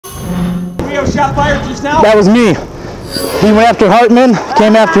shot fired just now? That was me. He went after Hartman,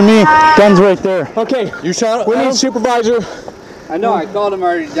 came after me. Gun's right there. Okay. You shot. We need supervisor. I know. I called him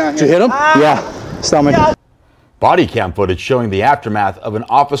already down Did here. you hit him? Yeah, stomach. Body cam footage showing the aftermath of an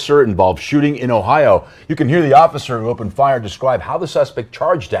officer-involved shooting in Ohio. You can hear the officer who opened fire describe how the suspect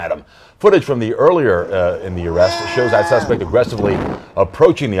charged at him. Footage from the earlier in the arrest shows that suspect aggressively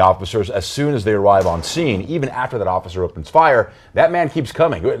approaching the officers as soon as they arrive on scene. Even after that officer opens fire, that man keeps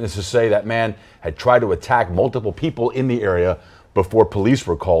coming. Witnesses say that man had tried to attack multiple people in the area before police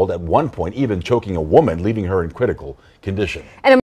were called, at one point even choking a woman, leaving her in critical condition.